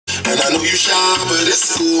And I know you shy, but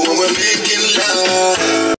it's cool when we're making love.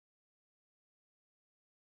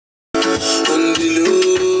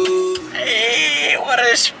 Hey, what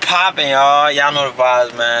is poppin', y'all? Y'all know the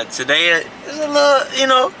vibes, man. Today is a little, you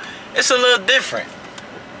know, it's a little different.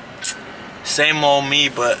 Same old me,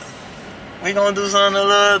 but we gonna do something a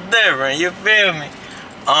little different. You feel me?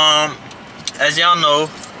 As y'all know,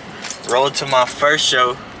 road to my first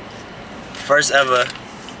show, first ever.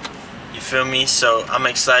 You feel me? So I'm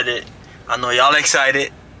excited. I know y'all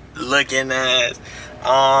excited. Looking at,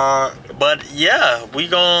 but yeah, we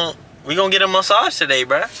gonna get a massage today,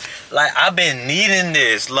 bruh. Like, I've been needing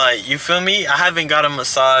this. Like, you feel me? I haven't got a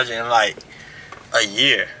massage in like a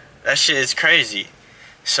year. That shit is crazy.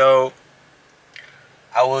 So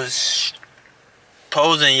I was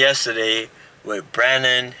posing yesterday with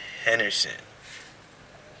Brandon Henderson,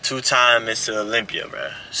 2-time Mr. Olympia,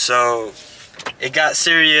 bruh. So it got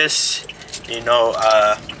serious. You know,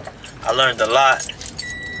 I learned a lot.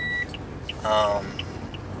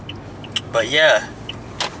 But yeah,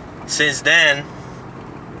 since then,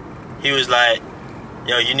 he was like,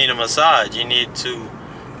 yo, you need a massage. You need to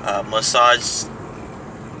massage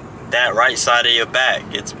that right side of your back.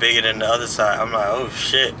 It's bigger than the other side. I'm like, oh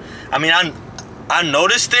shit. I mean, I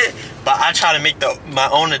noticed it, but I try to make my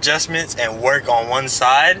own adjustments and work on one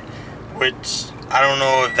side, which I don't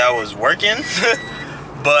know if that was working.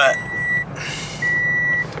 But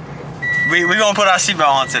we gonna put our seatbelt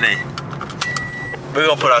on today. We're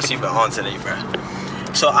gonna put our seatbelt on today, bro.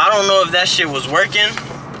 So I don't know if that shit was working,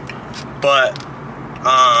 but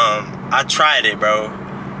I tried it, bro,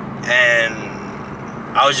 and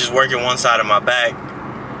I was just working one side of my back.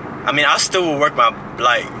 I mean, I still would work I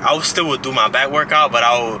still would do my back workout, but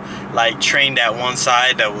I would like train that one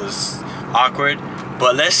side that was awkward.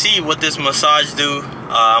 But let's see what this massage do.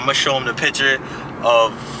 I'm gonna show them the picture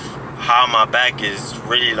of how my back is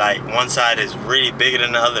really, like, one side is really bigger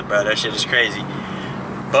than the other, bro. That shit is crazy.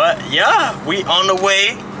 But yeah, we on the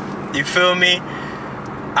way. You feel me?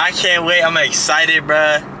 I can't wait. I'm excited,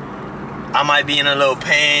 bruh. I might be in a little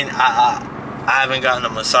pain. I haven't gotten a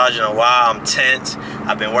massage in a while. I'm tense.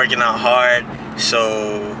 I've been working out hard.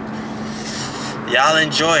 So y'all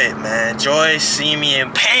enjoy it, man. Enjoy seeing me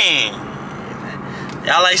in pain.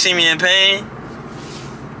 Y'all like seeing me in pain?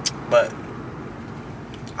 But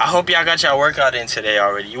I hope y'all got y'all workout in today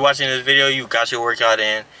already. You watching this video, you got your workout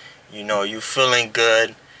in. You know, you feeling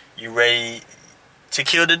good. You ready to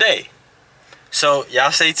kill the day. So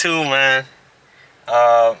y'all stay tuned, man.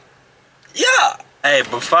 Yeah. Hey,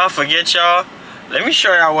 before I forget y'all, let me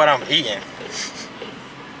show y'all what I'm eating.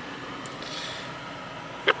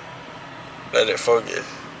 Let it focus.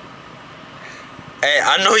 Hey,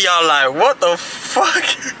 I know y'all like, what the fuck?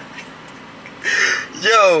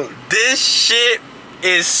 Yo, this shit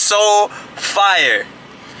is so fire.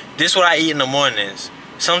 This is what I eat in the mornings.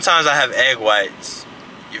 Sometimes I have egg whites.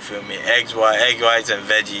 You feel me? Egg whites and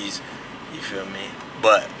veggies. You feel me?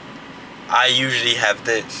 But I usually have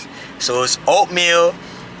this. So it's oatmeal,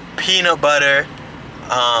 peanut butter,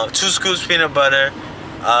 2 scoops peanut butter,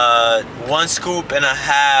 1.5 scoops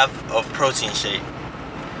of protein shake.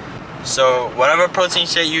 So whatever protein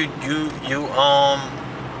shake you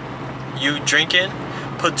drinking,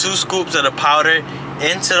 put 2 scoops of the powder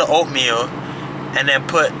into the oatmeal, and then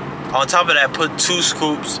on top of that, put 2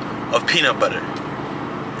 scoops of peanut butter.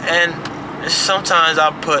 And sometimes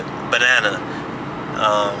I'll put banana.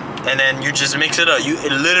 And then you just mix it up. You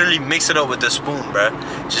literally mix it up with the spoon, bruh.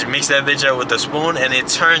 Just mix that bitch up with the spoon, and it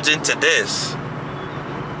turns into this.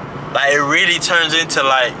 Like, it really turns into,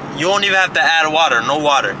 like, you don't even have to add water. No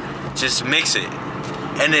water. Just mix it.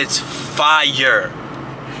 And it's fire.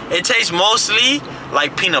 It tastes mostly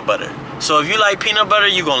like peanut butter. So if you like peanut butter,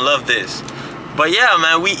 you're gonna love this. But yeah,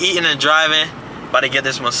 man, we eating and driving. About to get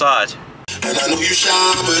this massage. And I know you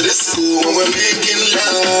shy, but it's cool when we're making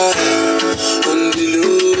love. On the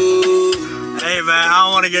low. Hey, man, I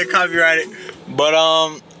don't want to get copyrighted. But,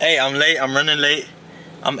 hey, I'm late. I'm running late.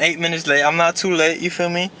 I'm 8 minutes late. I'm not too late, you feel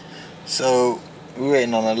me? So, we're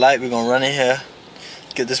waiting on the light. We're gonna run in here,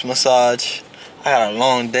 get this massage. I got a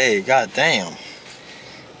long day. God damn.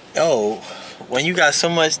 Yo, when you got so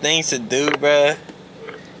much things to do, bruh,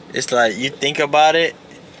 it's like you think about it,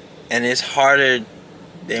 and it's harder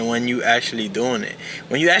than when you actually doing it.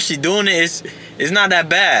 When you actually doing it, it's not that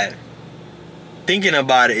bad. Thinking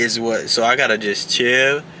about it is what. So I gotta just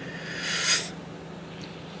chill.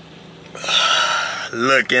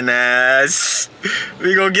 Looking ass.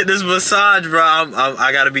 We gonna get this massage, bro.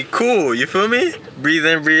 I gotta be cool. You feel me? Breathe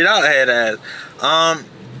in, breathe out, head ass.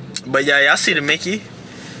 But yeah, y'all see the Mickey.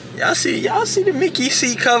 Y'all see the Mickey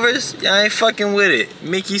seat covers? Y'all ain't fucking with it.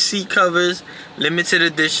 Mickey seat covers, limited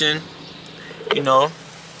edition. You know,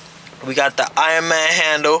 we got the Iron Man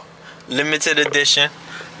handle, limited edition.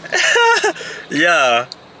 Yeah.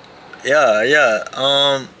 Yeah,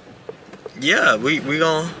 we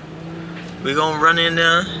gonna run in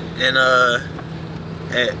there and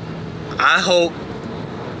I hope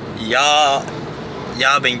y'all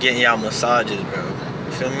been getting y'all massages, bro.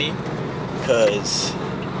 You feel me? Cause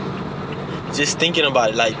just thinking about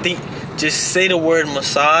it, like just say the word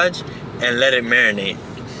massage and let it marinate.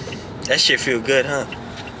 That shit feel good, huh?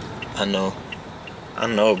 I know,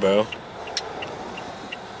 bro.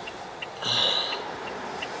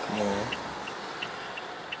 Come on.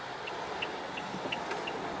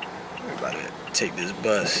 We're about to take this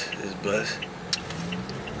bus.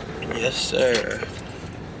 Yes, sir.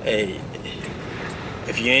 Hey,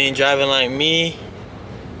 if you ain't driving like me,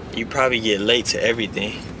 you probably get late to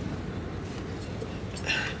everything.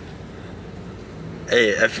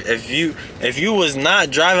 Hey, if you was not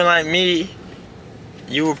driving like me,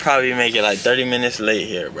 you would probably make it like 30 minutes late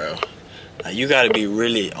here, bro. Like, you gotta be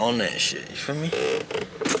really on that shit. You feel me?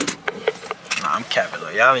 Nah, I'm capping though.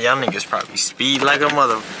 Y'all niggas probably speed like a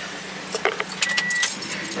mother.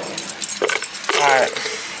 Alright.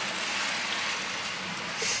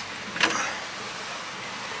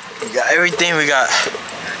 We got everything we got.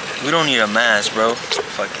 We don't need a mask, bro.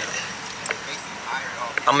 Fuck it.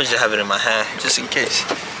 I'ma just have it in my hand, just in case.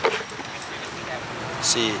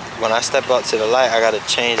 See, when I step out to the light, I gotta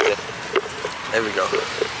change it. There we go.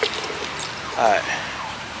 Alright.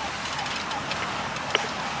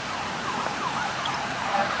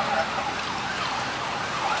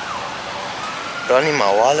 Do I need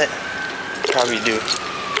my wallet? Probably do.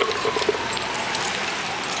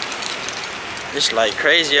 It's like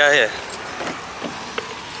crazy out here.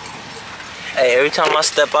 Hey, every time I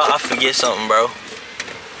step out, I forget something, bro.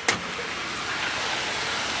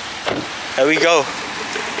 Here we go.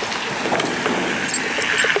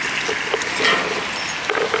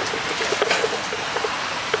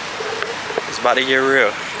 It's about to get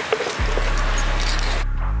real.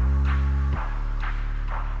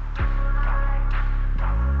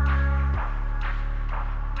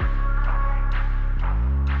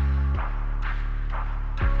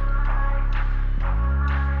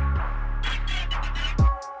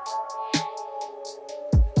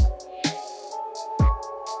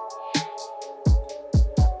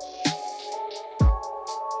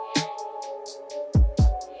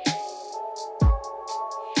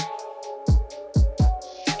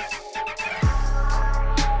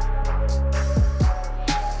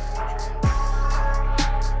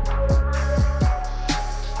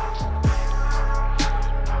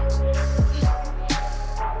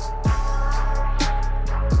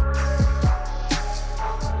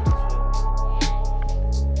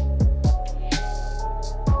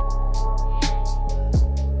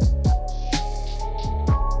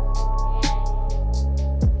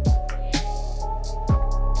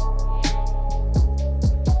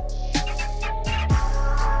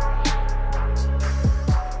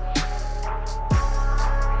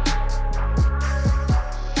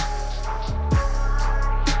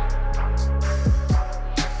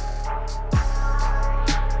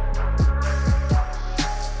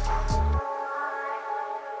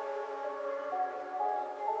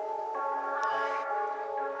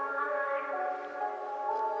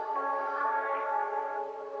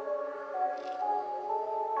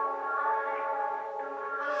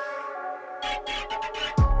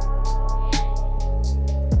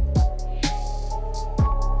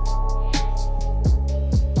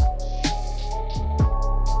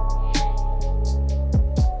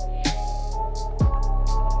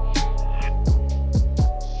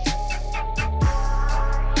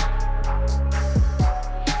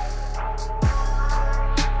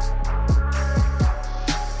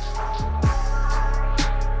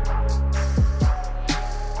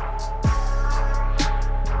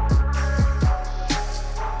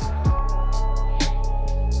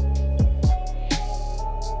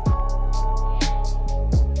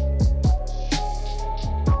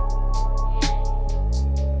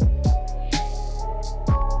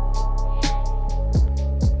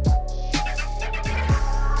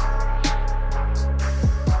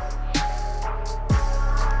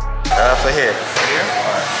 For here. Here?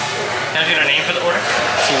 Alright. Can I get a name for the order?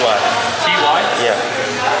 Twhy. Twhy? Yeah.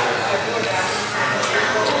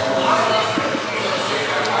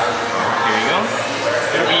 Here you go.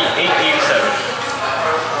 It'll be $8.87.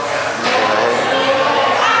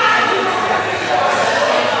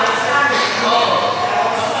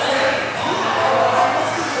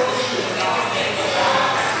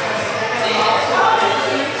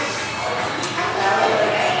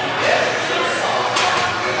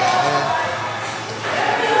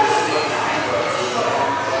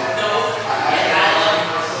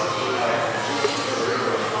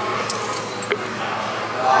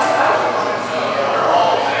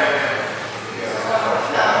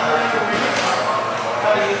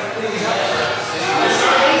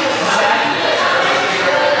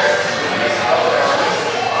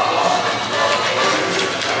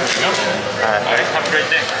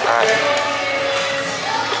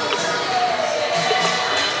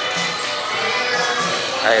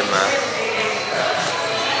 Hey man,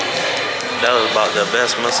 that was about the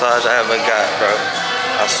best massage I ever got, bro.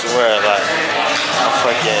 I swear, like, I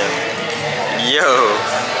fucking, yo.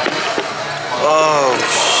 Oh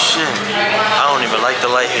shit. I don't even like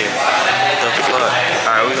the light here. What the fuck?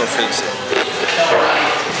 Alright, we gonna fix it. There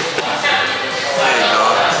you go.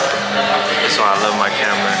 That's why I love my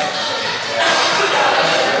camera.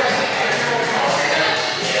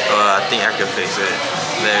 I think I can fix it.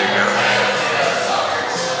 There you go.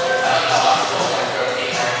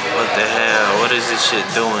 What the hell? What is this shit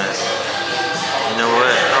doing? You know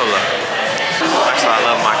what? Hold up. That's why I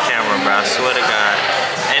love my camera, bro. I swear to God.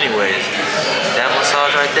 Anyways, that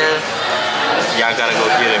massage right there, y'all gotta go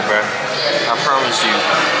get it, bro. I promise you.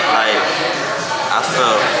 Like, I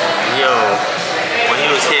felt, yo, when he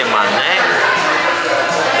was hitting my neck,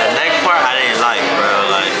 the neck part I didn't like, bro.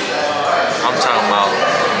 Like, I'm talking about,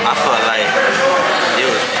 I felt like it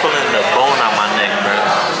was pulling the bone out my neck, bro.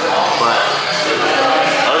 But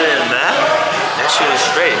other than that, that shit was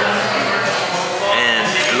straight. And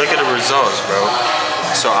look at the results, bro.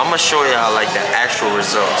 So I'm gonna show y'all like the actual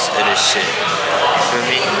results of this shit. You feel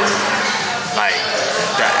me? Like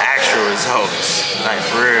the actual results. Like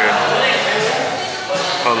for real.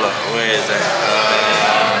 Hold up, where is that?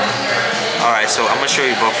 Alright, so I'm gonna show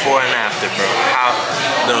you before and after, bro. How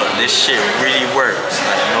look, this shit really works.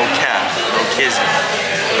 Like no cap, no kissing.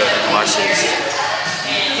 Look, watch this.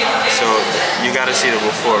 So you gotta see the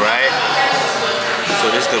before, right?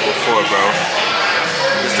 So this is the before, bro.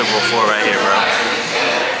 This is the before right here, bro.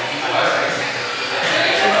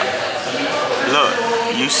 Look,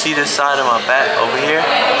 you see the side of my back over here?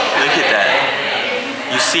 Look at that.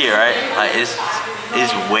 You see it, right? Like it's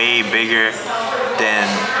way bigger than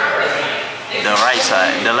the right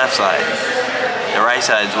side, the left side. The right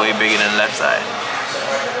side is way bigger than the left side.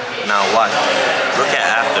 Now watch. Look at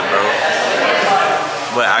after, bro.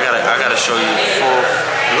 But I gotta show you full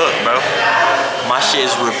look, bro. My shit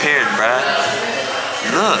is repaired, bro.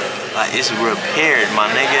 Look, like it's repaired, my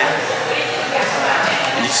nigga.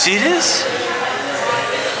 You see this?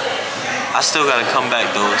 I still gotta come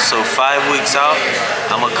back though. So 5 weeks out,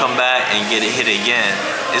 I'm gonna come back and get it hit again.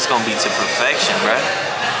 It's gonna be to perfection, bro.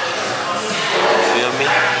 You feel me?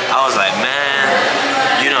 I was like, man,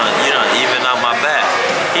 you don't even out my back.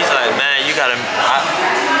 He's like, man, you gotta.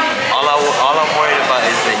 All I'm worried about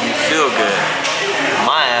is that you feel good.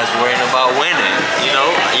 My ass worrying about winning. You know,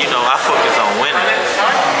 I focus on winning.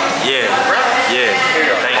 Yeah.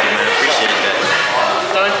 Thank you, man. Appreciate that.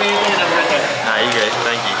 Nah, you guys,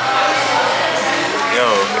 thank you. Yo,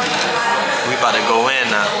 we about to go in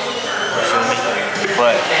now. You feel me?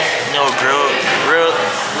 But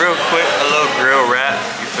real quick, a little grill wrap.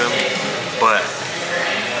 You feel me? But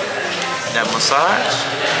that massage,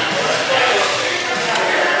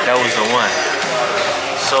 that was the one.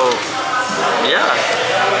 So yeah,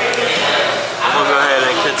 I'm gonna go ahead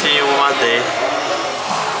and continue with my day.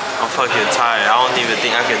 I'm fucking tired. I don't even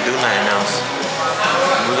think I can do nothing else.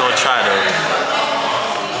 We're gonna try though.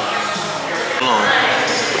 Hold on.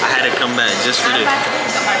 I had to come back just for this.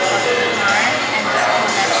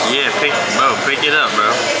 Yeah, pick it up,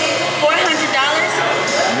 bro.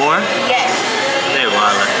 $400? More? Yes. They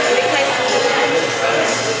wildin'.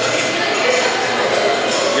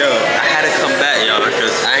 Yo, I had to come back, y'all,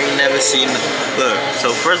 because I ain't never seen. Look,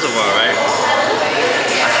 so first of all, right?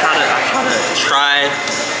 I try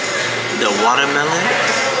the watermelon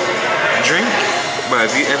drink. Bro,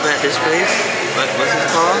 have you ever had this place? What's it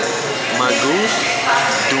called? My Goose?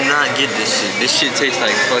 Do not get this shit. This shit tastes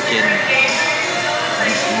like fucking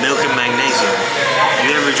milk and magnesium.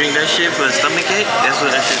 You ever drink that shit for a stomach ache? That's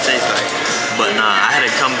what that shit tastes like. But nah, I had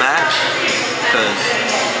to come back because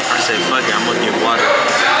I said, fuck it, I'm gonna get water.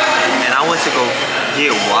 And I went to go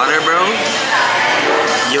get water, bro.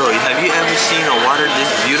 Yo, have you ever seen a water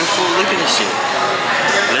this beautiful? Look at this shit.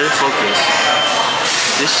 Let it focus.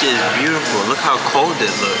 This shit is beautiful. Look how cold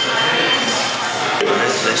it looks.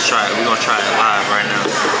 Let's try it. We're gonna try it live right now.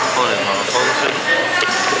 Hold it, mom. Hold it.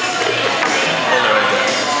 Hold it right there.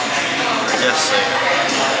 Yes, sir.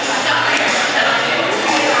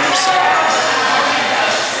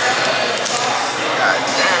 God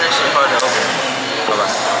damn, that shit hard to open.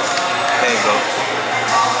 Alright. There you go.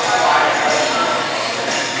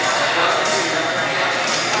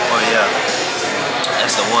 Oh yeah.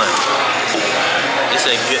 That's the one. It's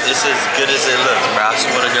as good as it looks, bro. I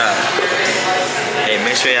swear to God. Hey,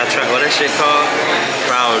 make sure y'all try. What that shit called?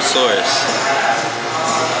 Browsource.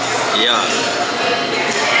 Yeah.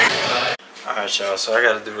 Alright, y'all. So I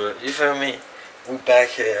gotta do it. You feel me? We back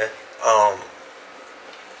here.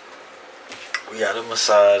 We got a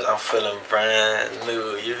massage. I'm feeling brand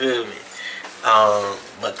new. You feel me?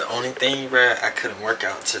 But the only thing, bruh, I couldn't work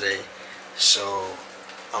out today. So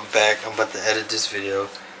I'm back. I'm about to edit this video,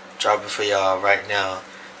 drop it for y'all right now.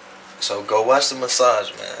 So go watch the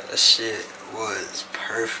massage, man. That shit was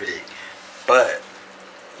perfect. But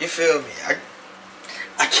you feel me?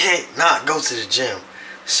 I can't not go to the gym.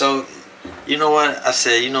 So you know what? I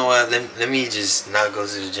said, you know what? Let me just not go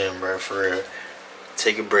to the gym, bro. For real.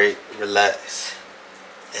 Take a break, relax,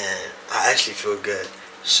 and I actually feel good.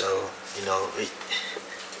 So you know,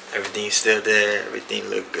 everything's still there. Everything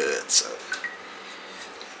look good. So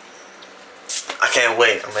I can't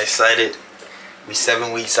wait. I'm excited. We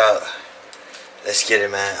 7 weeks out. Let's get it,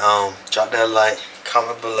 man. Drop that like,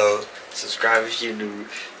 comment below, subscribe if you're new.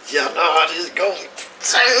 Y'all know how this goes.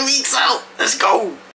 7 weeks out. Let's go.